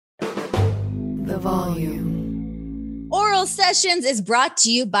the volume. Oral Sessions is brought to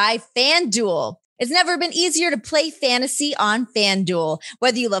you by FanDuel. It's never been easier to play fantasy on FanDuel.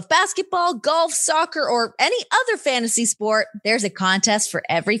 Whether you love basketball, golf, soccer, or any other fantasy sport, there's a contest for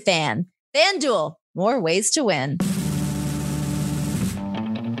every fan. FanDuel, more ways to win.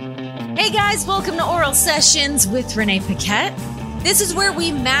 Hey guys, welcome to Oral Sessions with Renee Paquette. This is where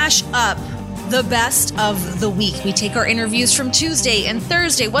we mash up the best of the week. We take our interviews from Tuesday and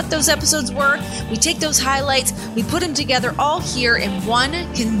Thursday, what those episodes were. We take those highlights, we put them together all here in one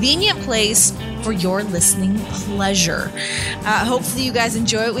convenient place for your listening pleasure. Hopefully you guys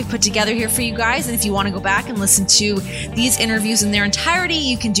enjoy what we put together here for you guys. And if you want to go back and listen to these interviews in their entirety,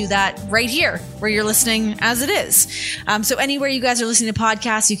 you can do that right here where you're listening as it is. So anywhere you guys are listening to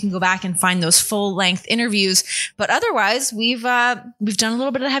podcasts, you can go back and find those full length interviews. But otherwise, we've done a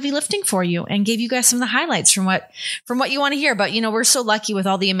little bit of heavy lifting for you and gave you guys some of the highlights from what you want to hear. But we're so lucky with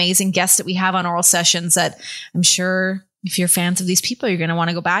all the amazing guests that we have on Oral Sessions that I'm sure if you're fans of these people, you're going to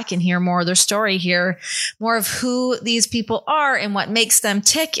want to go back and hear more of their story, hear more of who these people are and what makes them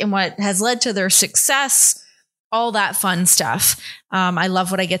tick and what has led to their success, all that fun stuff. I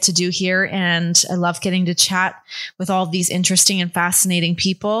love what I get to do here, and I love getting to chat with all these interesting and fascinating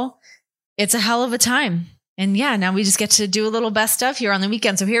people. It's a hell of a time. And yeah, now we just get to do a little best stuff here on the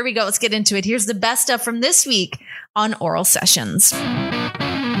weekend. So here we go. Let's get into it. Here's the best stuff from this week on Oral Sessions.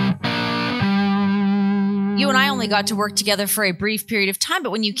 You and I only got to work together for a brief period of time, but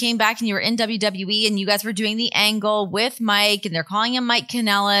when you came back and you were in WWE and you guys were doing the angle with Mike and they're calling him Mike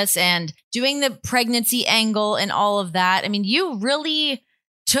Kanellis and doing the pregnancy angle and all of that, I mean, you really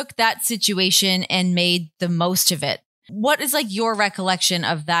took that situation and made the most of it. What is like your recollection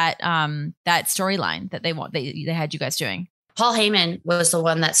of that storyline that they had you guys doing? Paul Heyman was the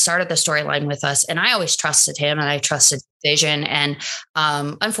one that started the storyline with us. And I always trusted him and I trusted vision. And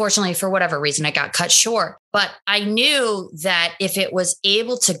unfortunately, for whatever reason, it got cut short. But I knew that if it was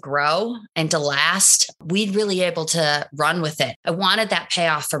able to grow and to last, we'd really able to run with it. I wanted that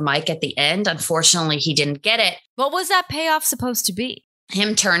payoff for Mike at the end. Unfortunately, he didn't get it. What was that payoff supposed to be?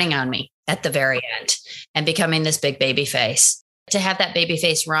 Him turning on me at the very end and becoming this big baby face. To have that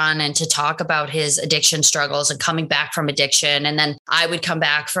babyface run and to talk about his addiction struggles and coming back from addiction. And then I would come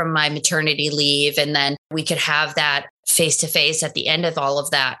back from my maternity leave and then we could have that face to face at the end of all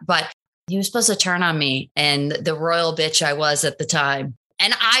of that. But he was supposed to turn on me and the royal bitch I was at the time.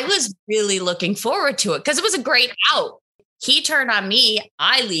 And I was really looking forward to it because it was a great out. He turned on me.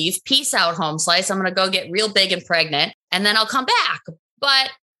 I leave. Peace out, home slice. I'm going to go get real big and pregnant and then I'll come back.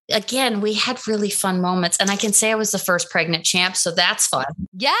 But again, we had really fun moments. And I can say I was the first pregnant champ. So that's fun.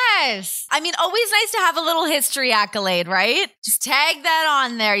 Yes. I mean, always nice to have a little history accolade, right? Just tag that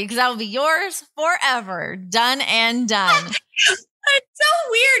on there because that will be yours forever. Done and done. It's so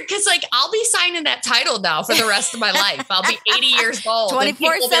weird because I'll be signing that title now for the rest of my life. I'll be 80 years old. 24/7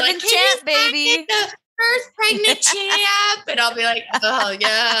 champ, baby. The first pregnant champ. And I'll be like, oh,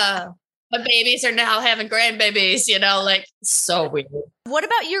 yeah. My babies are now having grandbabies, so weird. What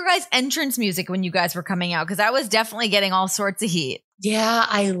about your guys' entrance music when you guys were coming out? Because I was definitely getting all sorts of heat. Yeah,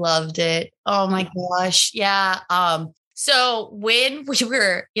 I loved it. Oh my gosh. Yeah. So when we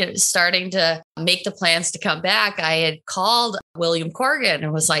were starting to make the plans to come back, I had called William Corgan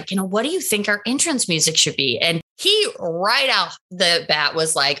and was like, what do you think our entrance music should be? And he right out the bat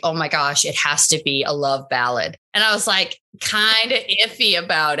was like, oh my gosh, it has to be a love ballad. And I was like, kind of iffy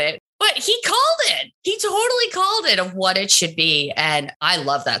about it. But he called it. He totally called it of what it should be. And I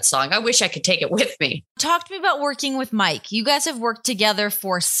love that song. I wish I could take it with me. Talk to me about working with Mike. You guys have worked together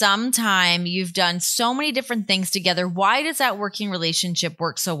for some time. You've done so many different things together. Why does that working relationship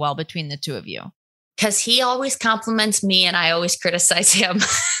work so well between the two of you? Because he always compliments me and I always criticize him.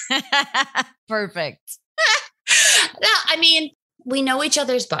 Perfect. No, I mean, we know each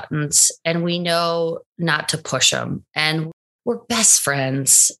other's buttons and we know not to push them. And we're best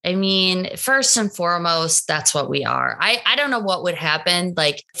friends. I mean, first and foremost, that's what we are. I don't know what would happen.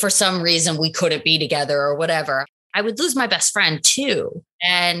 For some reason, we couldn't be together or whatever. I would lose my best friend too.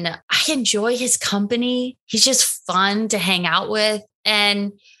 And I enjoy his company. He's just fun to hang out with.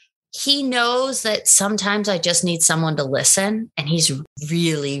 And he knows that sometimes I just need someone to listen. And he's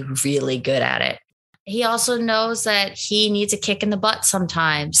really, really good at it. He also knows that he needs a kick in the butt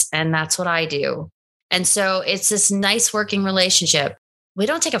sometimes. And that's what I do. And so it's this nice working relationship. We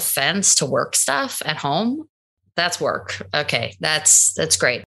don't take offense to work stuff at home. That's work. Okay. That's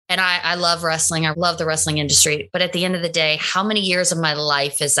great. And I love wrestling. I love the wrestling industry. But at the end of the day, how many years of my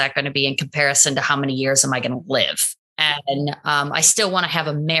life is that going to be in comparison to how many years am I going to live? And I still want to have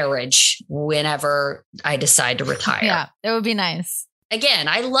a marriage whenever I decide to retire. Yeah, that would be nice. again,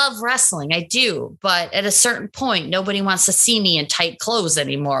 I love wrestling. I do. But at a certain point, nobody wants to see me in tight clothes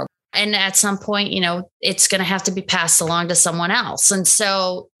anymore. And at some point, it's going to have to be passed along to someone else. And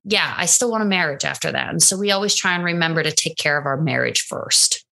so, yeah, I still want a marriage after that. And so we always try and remember to take care of our marriage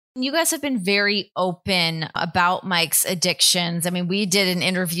first. You guys have been very open about Mike's addictions. I mean, we did an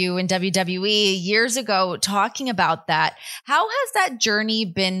interview in WWE years ago talking about that. How has that journey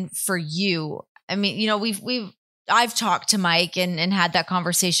been for you? I mean, I've talked to Mike and had that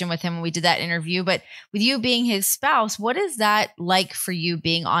conversation with him when we did that interview, but with you being his spouse, what is that like for you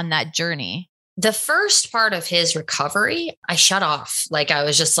being on that journey? The first part of his recovery, I shut off. Like I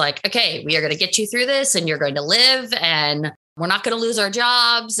was just like, okay, we are going to get you through this and you're going to live and we're not going to lose our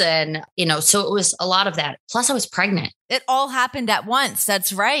jobs. And, so it was a lot of that. Plus I was pregnant. It all happened at once.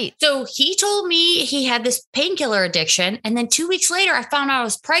 That's right. So he told me he had this painkiller addiction. And then 2 weeks later, I found out I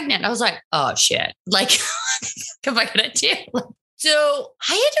was pregnant. I was like, oh shit. Like, what am I going to do? So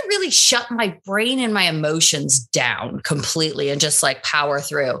I had to really shut my brain and my emotions down completely and just like power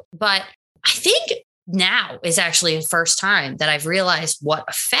through. But I think now is actually the first time that I've realized what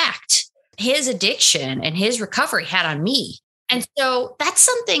effect his addiction and his recovery had on me. And so that's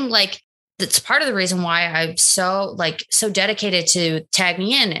something like that's part of the reason why I'm so dedicated to Tag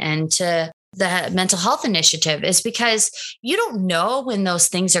Me In and to the mental health initiative is because you don't know when those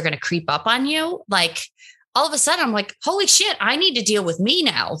things are going to creep up on you. Like all of a sudden I'm like, holy shit, I need to deal with me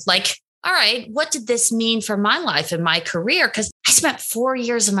now. Like, all right, what did this mean for my life and my career? Because I spent 4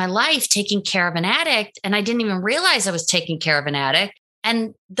 years of my life taking care of an addict and I didn't even realize I was taking care of an addict.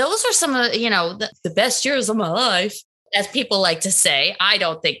 And those are some of, the best years of my life, as people like to say. I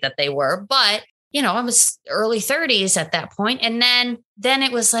don't think that they were, but, I was early 30s at that point. And then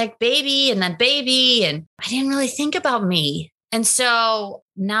it was like baby and then baby. And I didn't really think about me. And so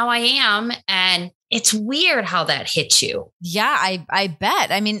now I am. And it's weird how that hits you. Yeah, I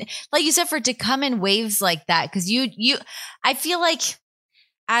bet. I mean, like you said, for it to come in waves like that, because I feel like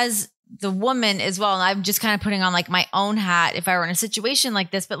as the woman as well, and I'm just kind of putting on like my own hat if I were in a situation like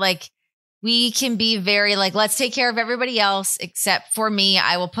this, but like we can be very like, let's take care of everybody else except for me.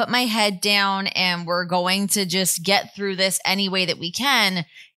 I will put my head down and we're going to just get through this any way that we can.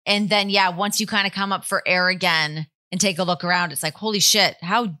 And then, yeah, once you kind of come up for air again and take a look around, it's like, holy shit,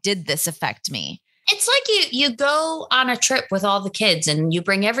 how did this affect me? It's like you go on a trip with all the kids and you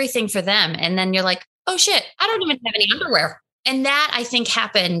bring everything for them. And then you're like, oh shit, I don't even have any underwear. And that I think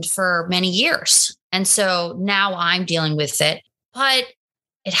happened for many years. And so now I'm dealing with it, but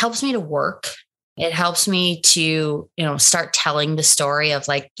it helps me to work. It helps me to, start telling the story of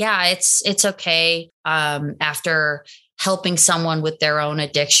like, yeah, it's okay. After helping someone with their own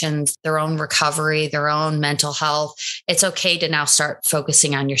addictions, their own recovery, their own mental health, it's okay to now start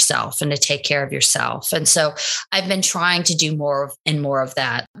focusing on yourself and to take care of yourself. And so I've been trying to do more and more of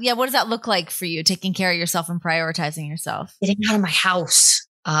that. Yeah. What does that look like for you, taking care of yourself and prioritizing yourself? Getting out of my house.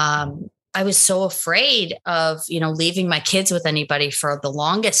 I was so afraid of, leaving my kids with anybody for the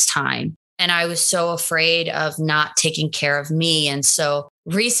longest time. And I was so afraid of not taking care of me. And so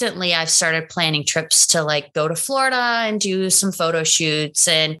recently I've started planning trips to like go to Florida and do some photo shoots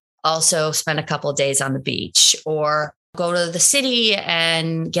and also spend a couple of days on the beach or go to the city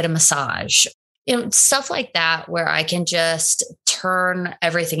and get a massage, stuff like that, where I can just turn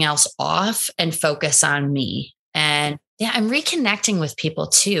everything else off and focus on me. And yeah, I'm reconnecting with people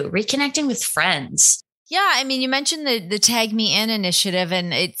too, reconnecting with friends. Yeah. I mean, you mentioned the Tag Me In initiative,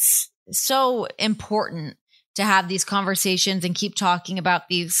 and it's so important to have these conversations and keep talking about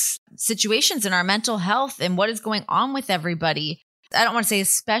these situations in our mental health and what is going on with everybody. I don't want to say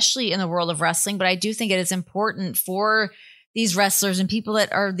especially in the world of wrestling, but I do think it is important for these wrestlers and people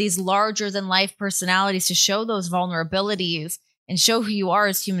that are these larger than life personalities to show those vulnerabilities and show who you are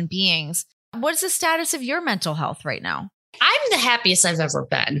as human beings. What is the status of your mental health right now? I'm the happiest I've ever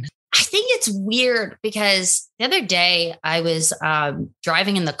been. I think it's weird because the other day I was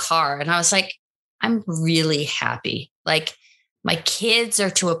driving in the car and I was like, I'm really happy. Like my kids are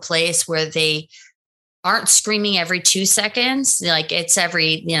to a place where they aren't screaming every 2 seconds. Like it's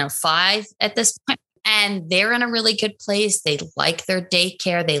every, 5 at this point. And they're in a really good place. They like their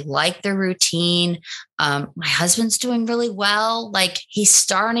daycare. They like their routine. My husband's doing really well. Like he's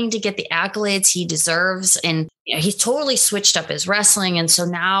starting to get the accolades he deserves. And he's totally switched up his wrestling. And so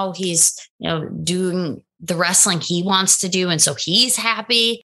now he's, doing the wrestling he wants to do. And so he's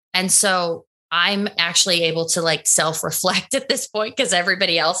happy. And so I'm actually able to like self-reflect at this point because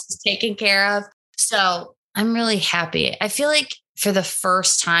everybody else is taken care of. So I'm really happy. I feel like for the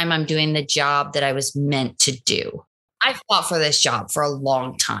first time, I'm doing the job that I was meant to do. I fought for this job for a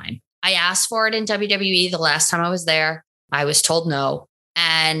long time. I asked for it in WWE the last time I was there. I was told no.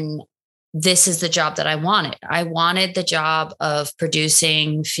 And this is the job that I wanted. I wanted the job of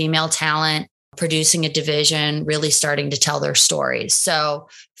producing female talent, producing a division, really starting to tell their stories. So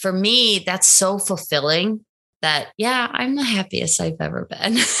for me, that's so fulfilling that, yeah, I'm the happiest I've ever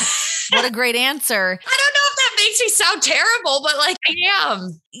been. What a great answer. I don't know if that makes me sound terrible, but like I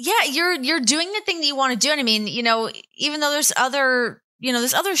am. Yeah, you're doing the thing that you want to do. And I mean, even though there's other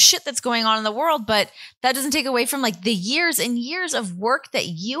shit that's going on in the world, but that doesn't take away from like the years and years of work that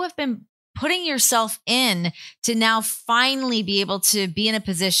you have been putting yourself in to now finally be able to be in the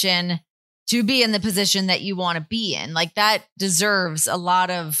position that you want to be in. Like that deserves a lot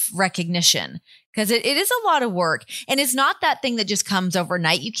of recognition because it is a lot of work. And it's not that thing that just comes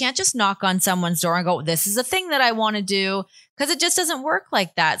overnight. You can't just knock on someone's door and go, this is a thing that I want to do, because it just doesn't work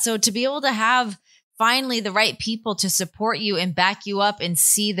like that. So to be able to have finally the right people to support you and back you up and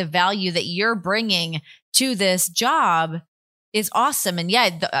see the value that you're bringing to this job is awesome. And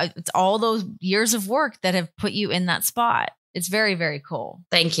yeah, it's all those years of work that have put you in that spot. It's very, very cool.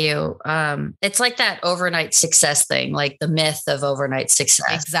 Thank you. It's like that overnight success thing, like the myth of overnight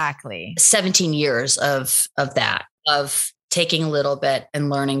success. Exactly. 17 years of that, of taking a little bit and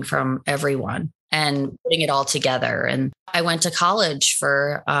learning from everyone and putting it all together. And I went to college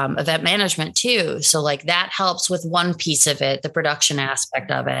for event management too. So like that helps with one piece of it, the production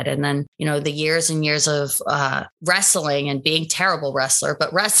aspect of it. And then, the years and years of wrestling and being terrible wrestler,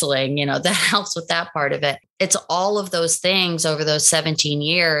 but wrestling, that helps with that part of it. It's all of those things over those 17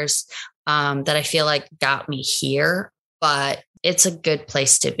 years that I feel like got me here, but it's a good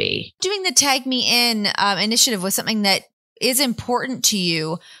place to be. Doing the Tag Me In initiative was something that is important to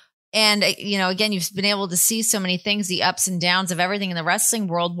you. And, again, you've been able to see so many things, the ups and downs of everything in the wrestling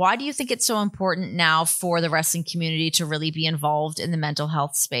world. Why do you think it's so important now for the wrestling community to really be involved in the mental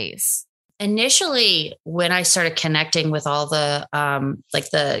health space? Initially, when I started connecting with all the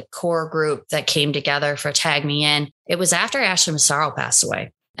the core group that came together for Tag Me In, it was after Ashley Massaro passed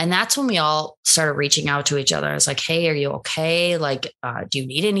away. And that's when we all started reaching out to each other. I was like, hey, are you okay? Like, do you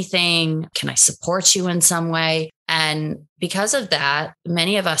need anything? Can I support you in some way? And because of that,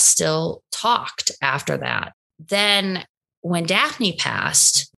 many of us still talked after that. Then when Daphne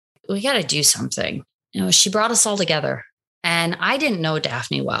passed, we got to do something. She brought us all together. And I didn't know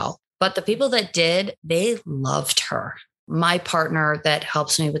Daphne well, but the people that did, they loved her. My partner that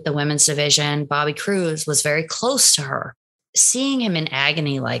helps me with the women's division, Bobby Cruz, was very close to her. Seeing him in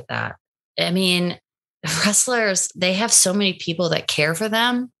agony like that. I mean, wrestlers, they have so many people that care for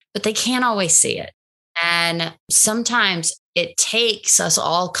them, but they can't always see it. And sometimes it takes us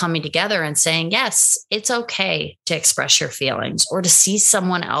all coming together and saying, yes, it's okay to express your feelings or to see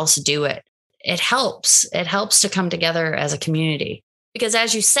someone else do it. It helps. It helps to come together as a community. Because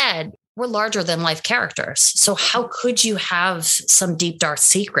as you said, we're larger than life characters. So how could you have some deep, dark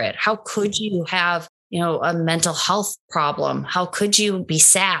secret? How could you have a mental health problem? How could you be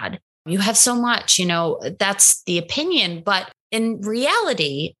sad? You have so much, that's the opinion. But in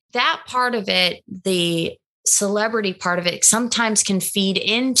reality, that part of it, the celebrity part of it, sometimes can feed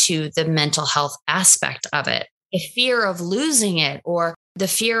into the mental health aspect of it. The fear of losing it, or the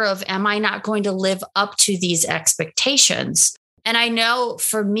fear of, am I not going to live up to these expectations? And I know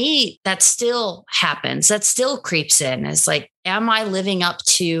for me, that still happens. That still creeps in. It's like, am I living up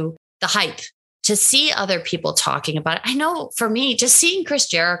to the hype? To see other people talking about it. I know for me, just seeing Chris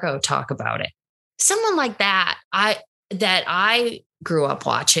Jericho talk about it, someone like that, I grew up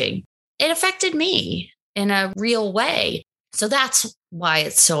watching, it affected me in a real way. So that's why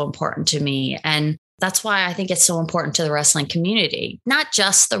it's so important to me. And that's why I think it's so important to the wrestling community, not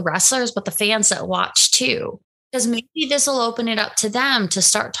just the wrestlers, but the fans that watch too, because maybe this will open it up to them to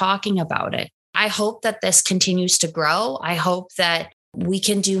start talking about it. I hope that this continues to grow. I hope that we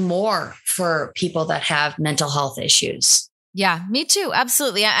can do more for people that have mental health issues. Yeah, me too.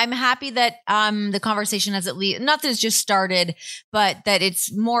 Absolutely. I'm happy that the conversation has at least, not that it's just started, but that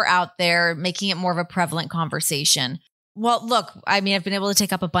it's more out there, making it more of a prevalent conversation. Well, look, I've been able to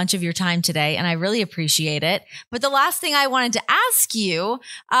take up a bunch of your time today, and I really appreciate it. But the last thing I wanted to ask you,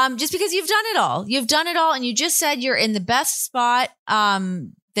 just because you've done it all, and you just said you're in the best spot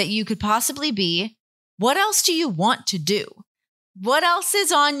that you could possibly be. What else do you want to do? What else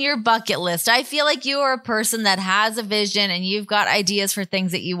is on your bucket list? I feel like you are a person that has a vision and you've got ideas for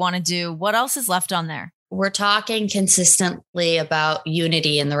things that you want to do. What else is left on there? We're talking consistently about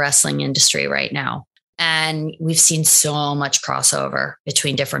unity in the wrestling industry right now. And we've seen so much crossover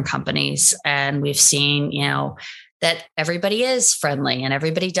between different companies. And we've seen, that everybody is friendly and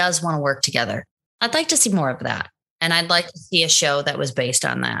everybody does want to work together. I'd like to see more of that. And I'd like to see a show that was based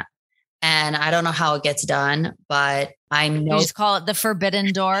on that. And I don't know how it gets done, but I know. You just call it the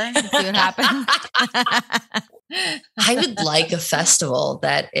forbidden door. See what happens. I would like a festival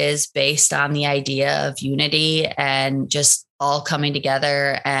that is based on the idea of unity and just all coming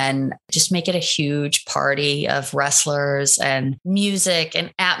together and just make it a huge party of wrestlers and music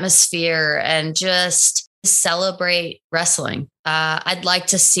and atmosphere and just celebrate wrestling. I'd like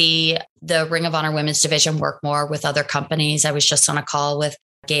to see the Ring of Honor women's division work more with other companies. I was just on a call with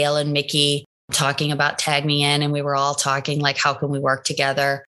Gail and Mickey talking about Tag Me In, and we were all talking like, how can we work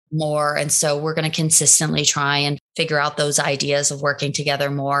together more? And so we're going to consistently try and figure out those ideas of working together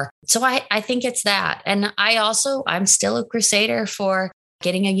more. So I think it's that. And I'm still a crusader for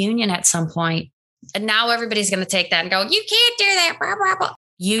getting a union at some point. And now everybody's going to take that and go, you can't do that. Blah, blah, blah.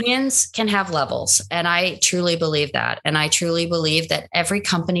 Unions can have levels. And I truly believe that. And I truly believe that every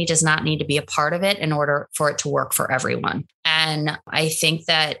company does not need to be a part of it in order for it to work for everyone. And I think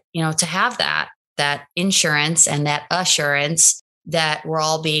that, to have that insurance and that assurance that we're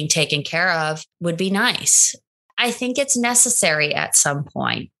all being taken care of would be nice. I think it's necessary at some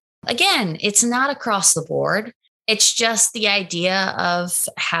point. Again, it's not across the board. It's just the idea of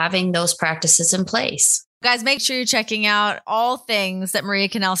having those practices in place. Guys, make sure you're checking out all things that Maria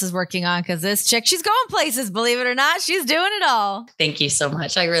Kanellis is working on, because this chick, she's going places, believe it or not. She's doing it all. Thank you so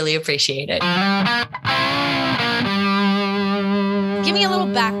much. I really appreciate it. Give me a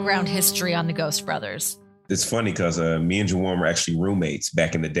little background history on the Ghost Brothers. It's funny because me and Juwan were actually roommates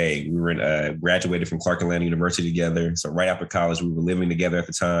back in the day. We were graduated from Clark Atlanta University together. So right after college, we were living together at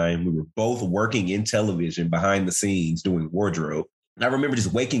the time. We were both working in television behind the scenes doing wardrobe. And I remember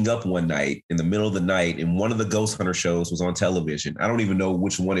just waking up one night in the middle of the night and one of the Ghost Hunter shows was on television. I don't even know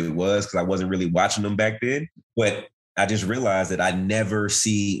which one it was because I wasn't really watching them back then. But I just realized that I never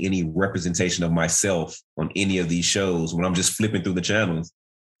see any representation of myself on any of these shows when I'm just flipping through the channels.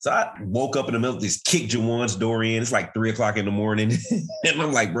 So I woke up in the middle, just kicked Juwan's door in. It's like 3:00 in the morning. And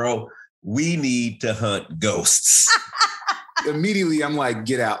I'm like, bro, we need to hunt ghosts. Immediately, I'm like,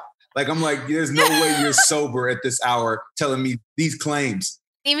 get out. Like, I'm like, there's no way you're sober at this hour telling me these claims.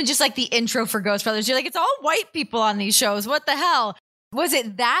 Even just like the intro for Ghost Brothers, you're like, it's all white people on these shows. What the hell? Was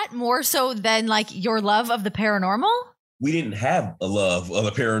it that more so than like your love of the paranormal? We didn't have a love of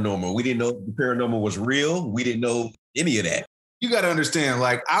the paranormal. We didn't know the paranormal was real. We didn't know any of that. You got to understand,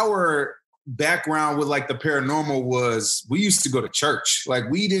 like, our background with like the paranormal was we used to go to church.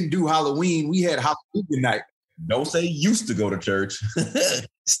 Like, we didn't do Halloween. We had Halloween night. Don't say used to go to church.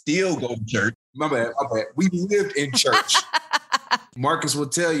 Still go to church. My bad. We lived in church. Marcus will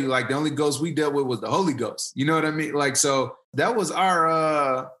tell you, like, the only ghost we dealt with was the Holy Ghost. You know what I mean? Like, so that was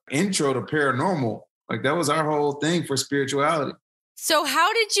our intro to paranormal. Like, that was our whole thing for spirituality. So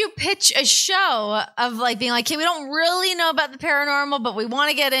how did you pitch a show of like being like, hey, we don't really know about the paranormal, but we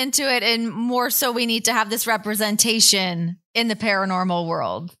want to get into it. And more so we need to have this representation in the paranormal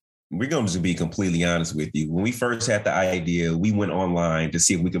world? We're going to be completely honest with you. When we first had the idea, we went online to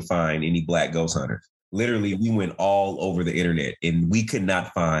see if we could find any Black ghost hunters. Literally, we went all over the internet and we could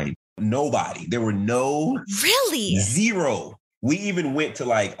not find nobody. There were zero. We even went to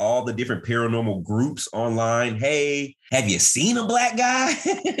like all the different paranormal groups online. Hey, have you seen a Black guy?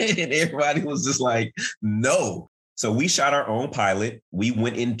 And everybody was just like, no. So we shot our own pilot. We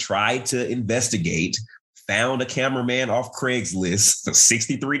went and tried to investigate. Found a cameraman off Craigslist for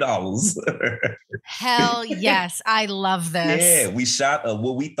 $63. Hell yes. I love this. Yeah, we shot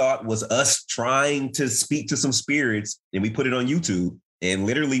what we thought was us trying to speak to some spirits, and we put it on YouTube. And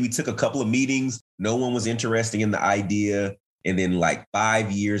literally, we took a couple of meetings. No one was interested in the idea. And then like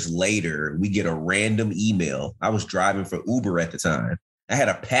 5 years later, we get a random email. I was driving for Uber at the time. I had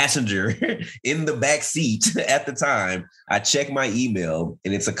a passenger in the back seat at the time. I checked my email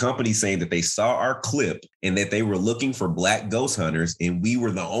and it's a company saying that they saw our clip and that they were looking for Black ghost hunters. And we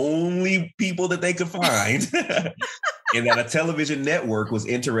were the only people that they could find. And that a television network was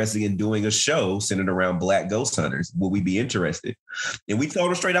interested in doing a show centered around Black ghost hunters. Would we be interested? And we told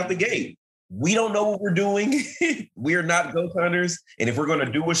them straight out the gate, we don't know what we're doing. We're not ghost hunters. And if we're going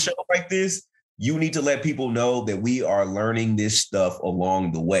to do a show like this, you need to let people know that we are learning this stuff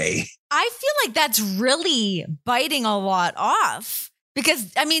along the way. I feel like that's really biting a lot off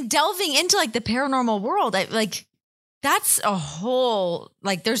because, I mean, delving into like the paranormal world, that's a whole,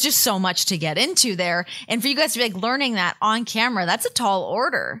 like, there's just so much to get into there. And for you guys to be like learning that on camera, that's a tall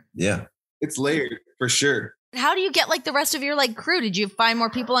order. Yeah. It's layered for sure. How do you get like the rest of your like crew? Did you find more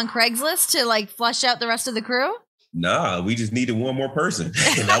people on Craigslist to like flush out the rest of the crew? Nah, we just needed one more person.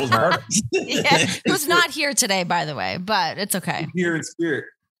 And that was Marcus. Yeah, who's not here today, by the way, but it's okay. Here in spirit.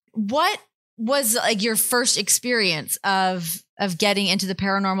 What was like your first experience of getting into the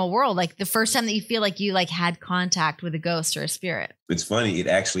paranormal world? Like the first time that you feel like you like had contact with a ghost or a spirit? It's funny. It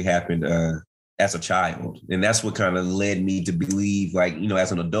actually happened as a child. And that's what kind of led me to believe, like, you know,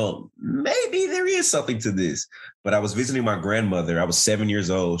 as an adult, maybe there is something to this. But I was visiting my grandmother. I was 7 years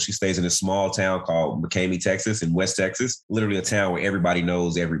old. She stays in a small town called McCamey, Texas, in West Texas, literally a town where everybody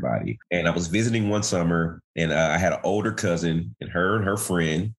knows everybody. And I was visiting one summer, and I had an older cousin, and her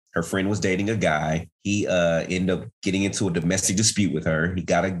friend. Her friend was dating a guy. He ended up getting into a domestic dispute with her. He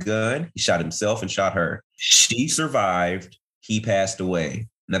got a gun. He shot himself and shot her. She survived. He passed away.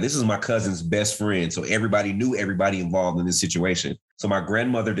 Now, this is my cousin's best friend. So everybody knew everybody involved in this situation. So my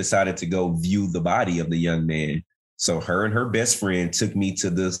grandmother decided to go view the body of the young man. So her and her best friend took me to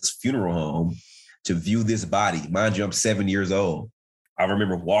this funeral home to view this body. Mind you, I'm 7 years old. I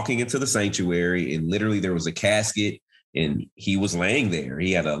remember walking into the sanctuary, and literally there was a casket, and he was laying there.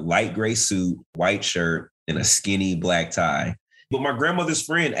 He had a light gray suit, white shirt, and a skinny black tie. But my grandmother's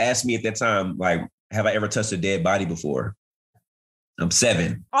friend asked me at that time, like, have I ever touched a dead body before? I'm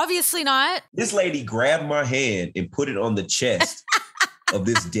 7. Obviously not. This lady grabbed my hand and put it on the chest of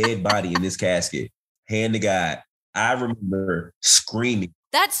this dead body in this casket. Hand to God. I remember screaming.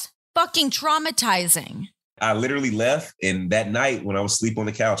 That's fucking traumatizing. I literally left. And that night when I was asleep on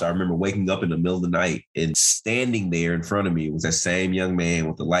the couch, I remember waking up in the middle of the night, and standing there in front of me was that same young man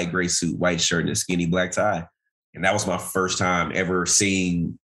with the light gray suit, white shirt, and a skinny black tie. And that was my first time ever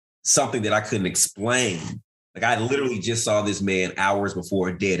seeing something that I couldn't explain. Like, I literally just saw this man hours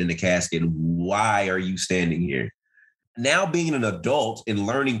before dead in the casket. Why are you standing here? Now, being an adult and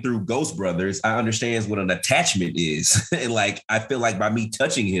learning through Ghost Brothers, I understand what an attachment is. And like, I feel like by me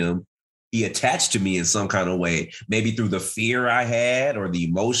touching him, he attached to me in some kind of way, maybe through the fear I had or the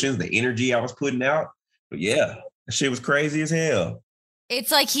emotions, the energy I was putting out. But yeah, that shit was crazy as hell.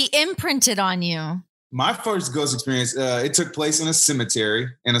 It's like he imprinted on you. My first ghost experience, it took place in a cemetery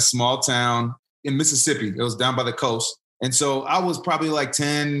in a small town in Mississippi. It was down by the coast. And so I was probably like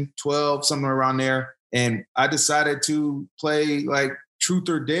 10, 12, somewhere around there. And I decided to play like truth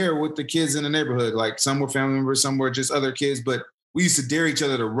or dare with the kids in the neighborhood. Like, some were family members, some were just other kids, but we used to dare each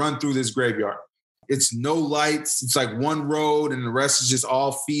other to run through this graveyard. It's no lights. It's like one road, and the rest is just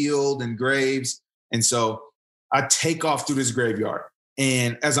all field and graves. And so I take off through this graveyard.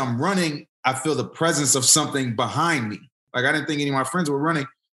 And as I'm running, I feel the presence of something behind me. Like, I didn't think any of my friends were running.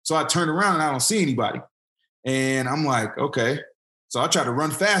 So I turned around and I don't see anybody. And I'm like, okay. So I try to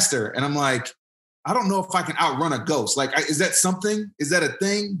run faster. And I'm like, I don't know if I can outrun a ghost. Like, is that something? Is that a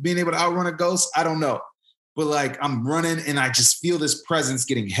thing? Being able to outrun a ghost? I don't know. But like, I'm running and I just feel this presence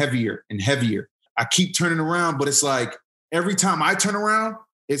getting heavier and heavier. I keep turning around, but it's like every time I turn around,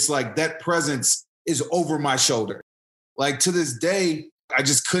 it's like that presence is over my shoulder. Like, to this day, I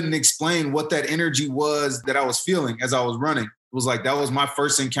just couldn't explain what that energy was that I was feeling as I was running. It was like, that was my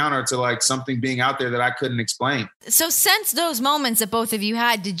first encounter to like something being out there that I couldn't explain. So since those moments that both of you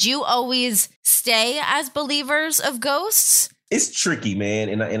had, did you always stay as believers of ghosts? It's tricky, man.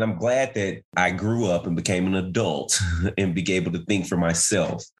 And I'm glad that I grew up and became an adult and be able to think for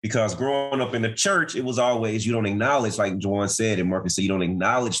myself. Because growing up in the church, it was always, you don't acknowledge, like Juwan said, and Marcus said, you don't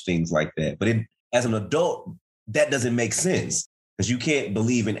acknowledge things like that. But as an adult, that doesn't make sense. Because you can't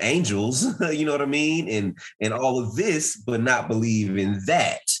believe in angels, you know what I mean? And all of this, but not believe in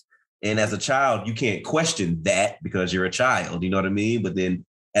that. And as a child, you can't question that because you're a child, you know what I mean? But then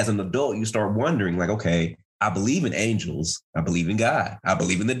as an adult, you start wondering like, okay, I believe in angels. I believe in God. I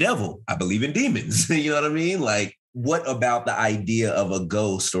believe in the devil. I believe in demons. You know what I mean? Like, what about the idea of a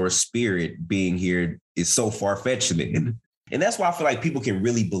ghost or a spirit being here is so far-fetched then? And that's why I feel like people can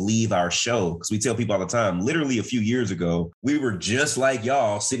really believe our show, because we tell people all the time, literally a few years ago, we were just like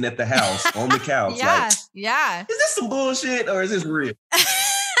y'all sitting at the house on the couch. Yeah. Is this some bullshit or is this real?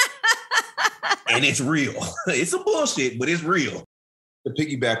 And it's real. It's some bullshit, but it's real. To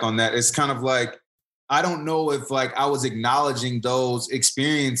piggyback on that, it's kind of like, I don't know if like I was acknowledging those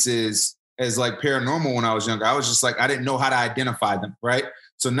experiences as like paranormal when I was younger. I was just like, I didn't know how to identify them, right?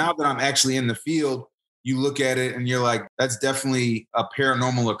 So now that I'm actually in the field, you look at it and you're like, that's definitely a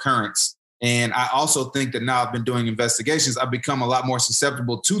paranormal occurrence. And I also think that now I've been doing investigations, I've become a lot more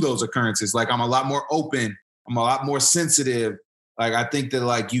susceptible to those occurrences. Like, I'm a lot more open. I'm a lot more sensitive. Like, I think that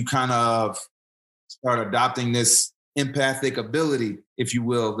like you kind of start adopting this empathic ability, if you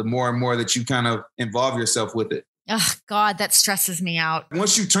will, the more and more that you kind of involve yourself with it. Oh, God, that stresses me out.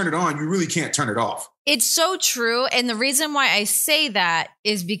 Once you turn it on, you really can't turn it off. It's so true. And the reason why I say that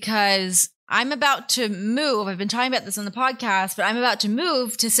is because I'm about to move. I've been talking about this on the podcast, but I'm about to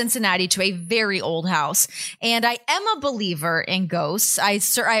move to Cincinnati to a very old house. And I am a believer in ghosts.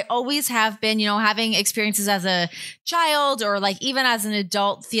 I always have been, having experiences as a child or like even as an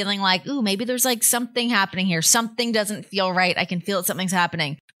adult feeling like, ooh, maybe there's like something happening here. Something doesn't feel right. I can feel it. Something's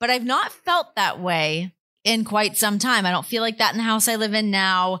happening. But I've not felt that way in quite some time. I don't feel like that in the house I live in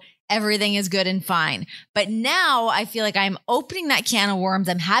now. Everything is good and fine. But now I feel like I'm opening that can of worms.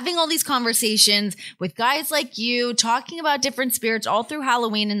 I'm having all these conversations with guys like you, talking about different spirits all through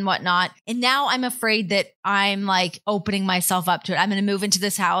Halloween and whatnot. And now I'm afraid that I'm like opening myself up to it. I'm going to move into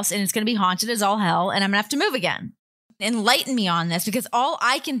this house and it's going to be haunted as all hell. And I'm going to have to move again. Enlighten me on this, because all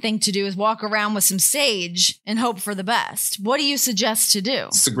I can think to do is walk around with some sage and hope for the best. What do you suggest to do?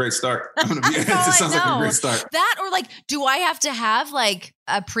 It's a great start. I'm gonna be honest. It sounds like a great start. That, or like, do I have to have like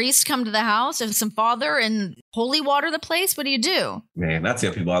a priest come to the house or some father and holy water the place? What do you do? Man, I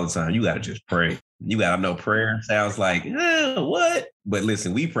tell people all the time, you got to just pray. You got to know prayer sounds like, what? But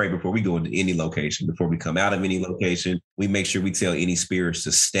listen, we pray before we go into any location, before we come out of any location. We make sure we tell any spirits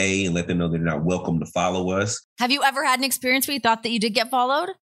to stay and let them know they're not welcome to follow us. Have you ever had an experience where you thought that you did get followed?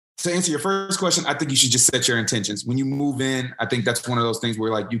 To answer your first question, I think you should just set your intentions. When you move in, I think that's one of those things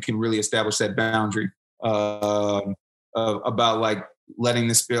where like you can really establish that boundary about like letting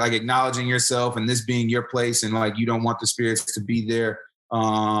the spirit, like acknowledging yourself and this being your place, and like you don't want the spirits to be there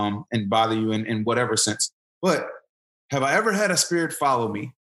and bother you in whatever sense. But have I ever had a spirit follow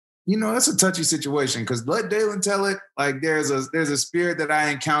me? That's a touchy situation, because let Dalen tell it. Like there's a spirit that I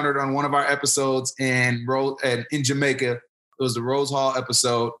encountered on one of our episodes in Jamaica. It was the Rose Hall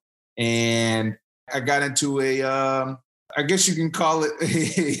episode, and I got into I guess you can call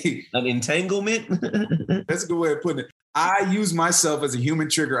it an entanglement. That's a good way of putting it. I use myself as a human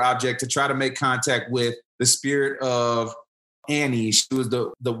trigger object to try to make contact with the spirit of Annie. She was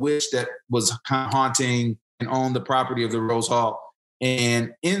the witch that was haunting and owned the property of the Rose Hall.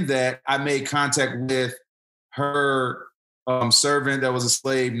 And in that, I made contact with her servant that was a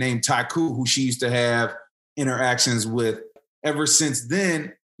slave named Taiku, who she used to have interactions with. Ever since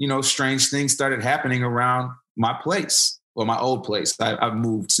then, strange things started happening around my place, or my old place. I've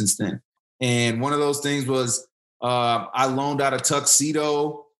moved since then. And one of those things was I loaned out a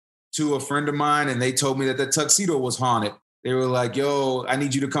tuxedo to a friend of mine, and they told me that the tuxedo was haunted. They were like, yo, I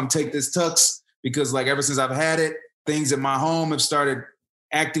need you to come take this tux, because like ever since I've had it, things in my home have started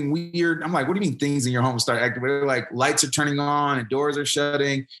acting weird. I'm like, what do you mean things in your home start acting weird? Like lights are turning on and doors are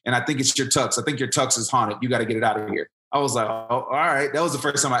shutting. And I think it's your tux. I think your tux is haunted. You got to get it out of here. I was like, oh, all right. That was the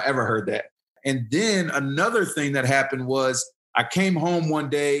first time I ever heard that. And then another thing that happened was I came home one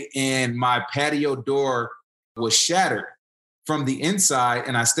day and my patio door was shattered from the inside,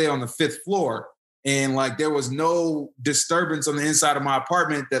 and I stay on the 5th floor. And like, there was no disturbance on the inside of my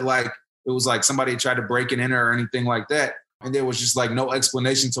apartment that like, it was like somebody tried to break it in or anything like that. And there was just like no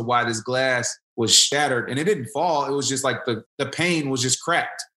explanation to why this glass was shattered. And it didn't fall. It was just like the pane was just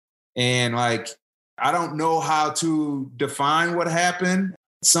cracked. And like, I don't know how to define what happened.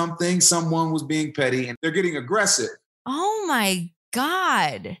 Someone was being petty and they're getting aggressive. Oh my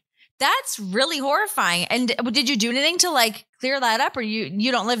God. That's really horrifying. And did you do anything to like clear that up, or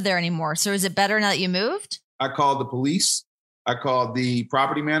you don't live there anymore? So is it better now that you moved? I called the police. I called the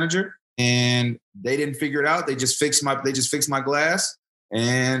property manager, and they didn't figure it out. They just fixed my glass.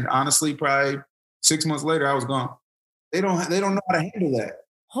 And honestly, probably 6 months later, I was gone. They don't know how to handle that.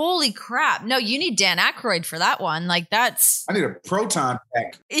 Holy crap. No, you need Dan Aykroyd for that one. Like that's... I need a proton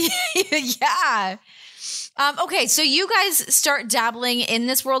pack. Yeah. Okay, so you guys start dabbling in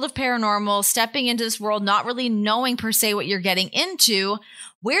this world of paranormal, stepping into this world, not really knowing per se what you're getting into.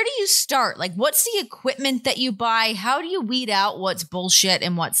 Where do you start? Like, what's the equipment that you buy? How do you weed out what's bullshit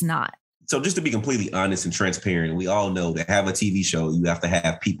and what's not? So just to be completely honest and transparent, we all know to have a TV show, you have to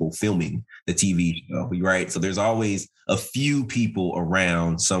have people filming the TV show, right? So there's always a few people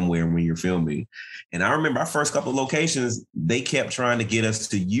around somewhere when you're filming. And I remember our first couple of locations, they kept trying to get us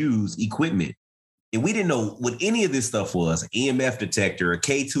to use equipment. And we didn't know what any of this stuff was: an EMF detector, a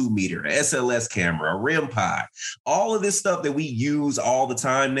K2 meter, a SLS camera, a REM pod. All of this stuff that we use all the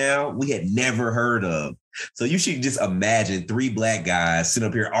time now, we had never heard of. So you should just imagine 3 black guys sitting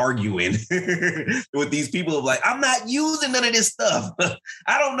up here arguing with these people of like, I'm not using none of this stuff.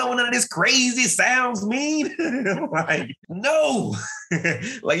 I don't know what none of this crazy sounds mean. Like, no.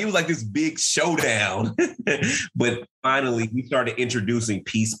 Like it was like this big showdown. But finally, we started introducing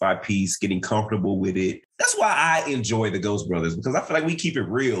piece by piece, getting comfortable with it. That's why I enjoy the Ghost Brothers, because I feel like we keep it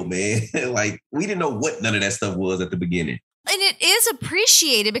real, man. Like we didn't know what none of that stuff was at the beginning. And it is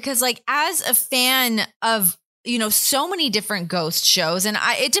appreciated because, like, as a fan of so many different ghost shows, and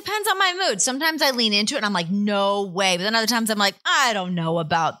it depends on my mood. Sometimes I lean into it and I'm like, no way. But then other times I'm like, I don't know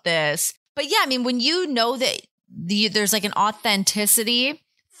about this. But yeah, I mean, when you know that there's like an authenticity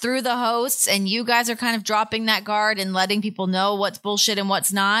through the hosts and you guys are kind of dropping that guard and letting people know what's bullshit and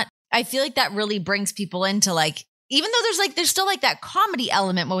what's not, I feel like that really brings people into like, even though there's still like that comedy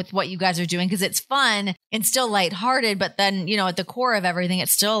element with what you guys are doing, because it's fun and still lighthearted, but then, at the core of everything,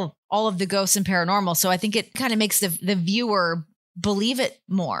 it's still all of the ghosts and paranormal. So I think it kind of makes the viewer believe it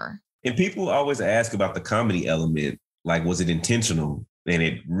more. And people always ask about the comedy element, like, was it intentional? And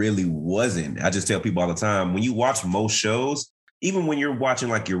it really wasn't. I just tell people all the time, when you watch most shows, even when you're watching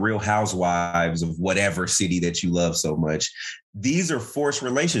like your Real Housewives of whatever city that you love so much, these are forced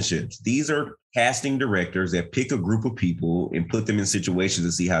relationships. These are casting directors that pick a group of people and put them in situations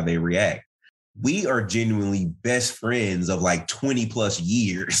to see how they react. We are genuinely best friends of like 20 plus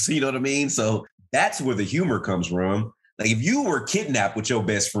years. You know what I mean? So that's where the humor comes from. Like if you were kidnapped with your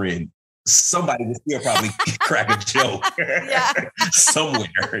best friend, somebody would still probably crack a joke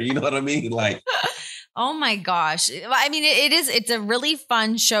somewhere. You know what I mean? Like, oh my gosh. I mean, it's a really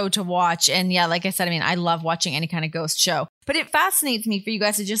fun show to watch. And yeah, like I said, I mean, I love watching any kind of ghost show, but it fascinates me for you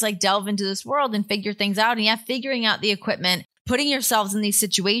guys to just like delve into this world and figure things out. And yeah, figuring out the equipment, putting yourselves in these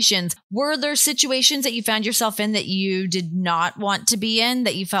situations. Were there situations that you found yourself in that you did not want to be in,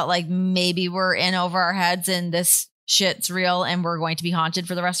 that you felt like maybe we're in over our heads and this shit's real and we're going to be haunted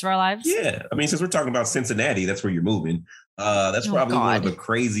for the rest of our lives? Yeah. I mean, since we're talking about Cincinnati, that's where you're moving. That's probably one of the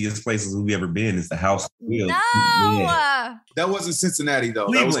craziest places we've ever been is the House of Wheels. No! Yeah. That wasn't Cincinnati, though.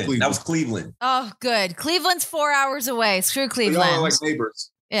 That was Cleveland. Oh, good. Cleveland's 4 hours away. Screw Cleveland. Y'all are like neighbors.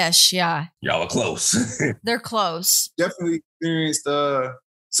 Ish, yeah. Y'all are close. They're close. Definitely experienced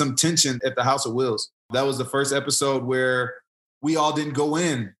some tension at the House of Wheels. That was the first episode where we all didn't go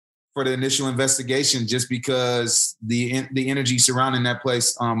in for the initial investigation just because the energy surrounding that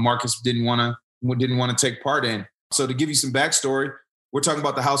place, Marcus didn't want to take part in. So to give you some backstory, we're talking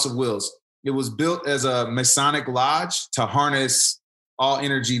about the House of Wheels. It was built as a Masonic lodge to harness all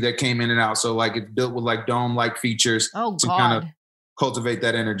energy that came in and out. So like it's built with like dome-like features to kind of cultivate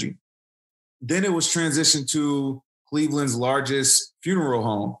that energy. Then it was transitioned to Cleveland's largest funeral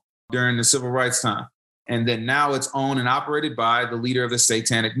home during the civil rights time. And then now it's owned and operated by the leader of the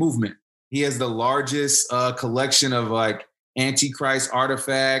Satanic movement. He has the largest collection of like Antichrist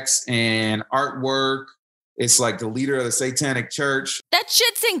artifacts and artwork. It's like the leader of the Satanic Church. That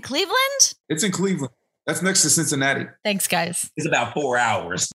shit's in Cleveland? It's in Cleveland. That's next to Cincinnati. Thanks, guys. It's about 4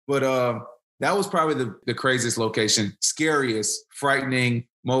 hours. But that was probably the craziest location, scariest, frightening,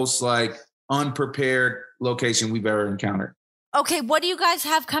 most like unprepared location we've ever encountered. Okay, what do you guys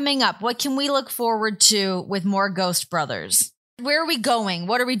have coming up? What can we look forward to with more Ghost Brothers? Where are we going?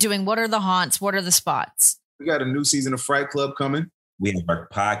 What are we doing? What are the haunts? What are the spots? We got a new season of Fright Club coming. We have our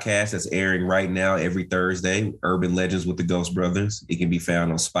podcast that's airing right now every Thursday, Urban Legends with the Ghost Brothers. It can be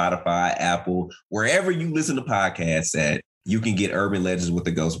found on Spotify, Apple, wherever you listen to podcasts at, you can get Urban Legends with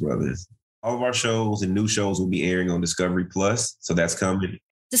the Ghost Brothers. All of our shows and new shows will be airing on Discovery Plus, so that's coming.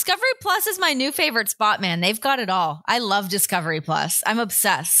 Discovery Plus is my new favorite spot, man. They've got it all. I love Discovery Plus. I'm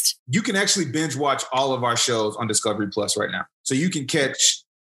obsessed. You can actually binge watch all of our shows on Discovery Plus right now. So you can catch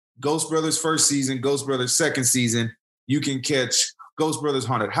Ghost Brothers first season, Ghost Brothers second season. You can catch Ghost Brothers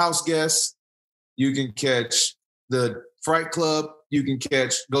Haunted House Guests. You can catch the Fright Club. You can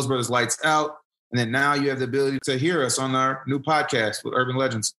catch Ghost Brothers Lights Out. And then now you have the ability to hear us on our new podcast with Urban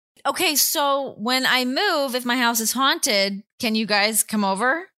Legends. Okay, so when I move, if my house is haunted, can you guys come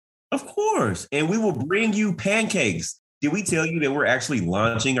over? Of course. And we will bring you pancakes. Did we tell you that we're actually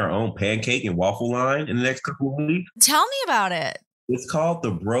launching our own pancake and waffle line in the next couple of weeks? Tell me about it. It's called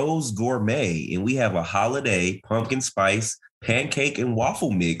the Bros Gourmet, and we have a holiday pumpkin spice pancake and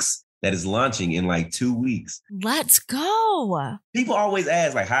waffle mix that is launching in like 2 weeks. Let's go. People always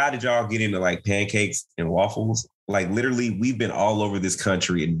ask, like, how did y'all get into like pancakes and waffles? Like literally, we've been all over this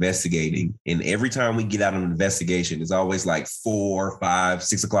country investigating. And every time we get out on an investigation, it's always like 4, 5,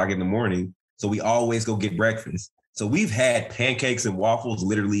 6 o'clock in the morning. So we always go get breakfast. So we've had pancakes and waffles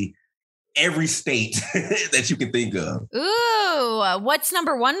literally every state that you can think of. Ooh, what's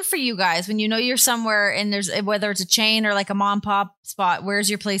number one for you guys when you know you're somewhere and there's, whether it's a chain or like a mom pop spot, where's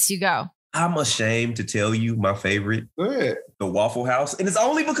your place you go? I'm ashamed to tell you my favorite, Go ahead. the Waffle House. And it's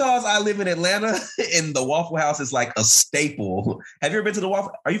only because I live in Atlanta and the Waffle House is like a staple. Have you ever been to the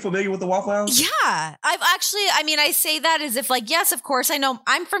Waffle? Are you familiar with the Waffle House? Yeah, I've actually, I mean, I say that as if like, yes, of course I know.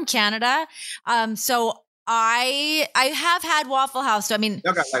 I'm from Canada. So I have had Waffle House. So I mean,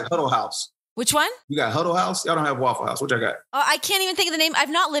 Y'all got like Huddle House. Which one? You got Huddle House? Y'all don't have Waffle House. What y'all got? Oh, I can't even think of the name. I've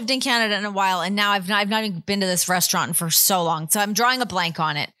not lived in Canada in a while, and now I've not even been to this restaurant for so long. So I'm drawing a blank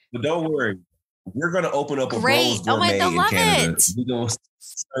on it. But don't worry. We're going to open up a Great. Rose Gourmet I in love Canada. it. We're going to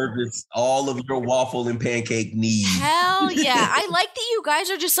service all of your waffle and pancake needs. Hell yeah. I like that you guys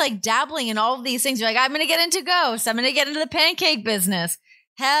are just like dabbling in all of these things. You're like, I'm going to get into ghosts. I'm going to get into the pancake business.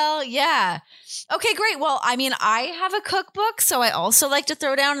 Hell yeah. Okay, great. Well, I mean, I have a cookbook, so I also like to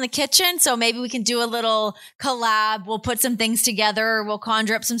throw down in the kitchen. So maybe we can do a little collab. We'll put some things together. We'll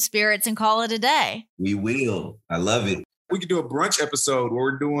conjure up some spirits and call it a day. We will. I love it. We could do a brunch episode where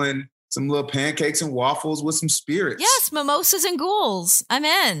we're doing some little pancakes and waffles with some spirits. Yes, mimosas and ghouls. I'm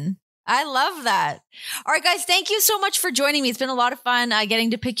in. I love that. All right, guys, thank you so much for joining me. It's been a lot of fun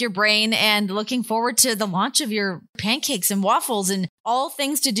getting to pick your brain and looking forward to the launch of your pancakes and waffles and all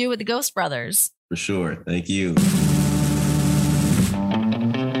things to do with the Ghost Brothers. For sure. Thank you.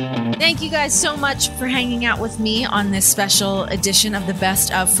 Thank you guys so much for hanging out with me on this special edition of the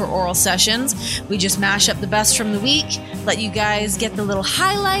Best of for Oral Sessions. We just mash up the best from the week, let you guys get the little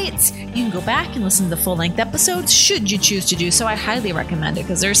highlights. You can go back and listen to the full-length episodes should you choose to do so. I highly recommend it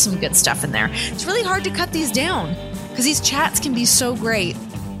because there's some good stuff in there. It's really hard to cut these down because these chats can be so great.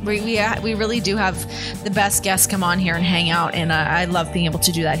 We really do have the best guests come on here and hang out, and I love being able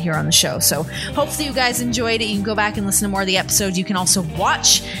to do that here on the show. So hopefully you guys enjoyed it. You can go back and listen to more of the episodes. You can also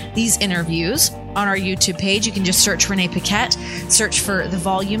watch these interviews on our YouTube page. You can just search Renee Paquette, search for The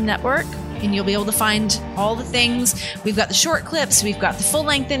Volume Network, and you'll be able to find all the things. We've got the short clips. We've got the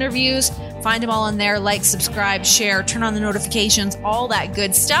full-length interviews. Find them all in there. Like, subscribe, share, turn on the notifications, all that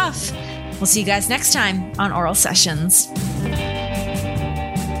good stuff. We'll see you guys next time on Oral Sessions.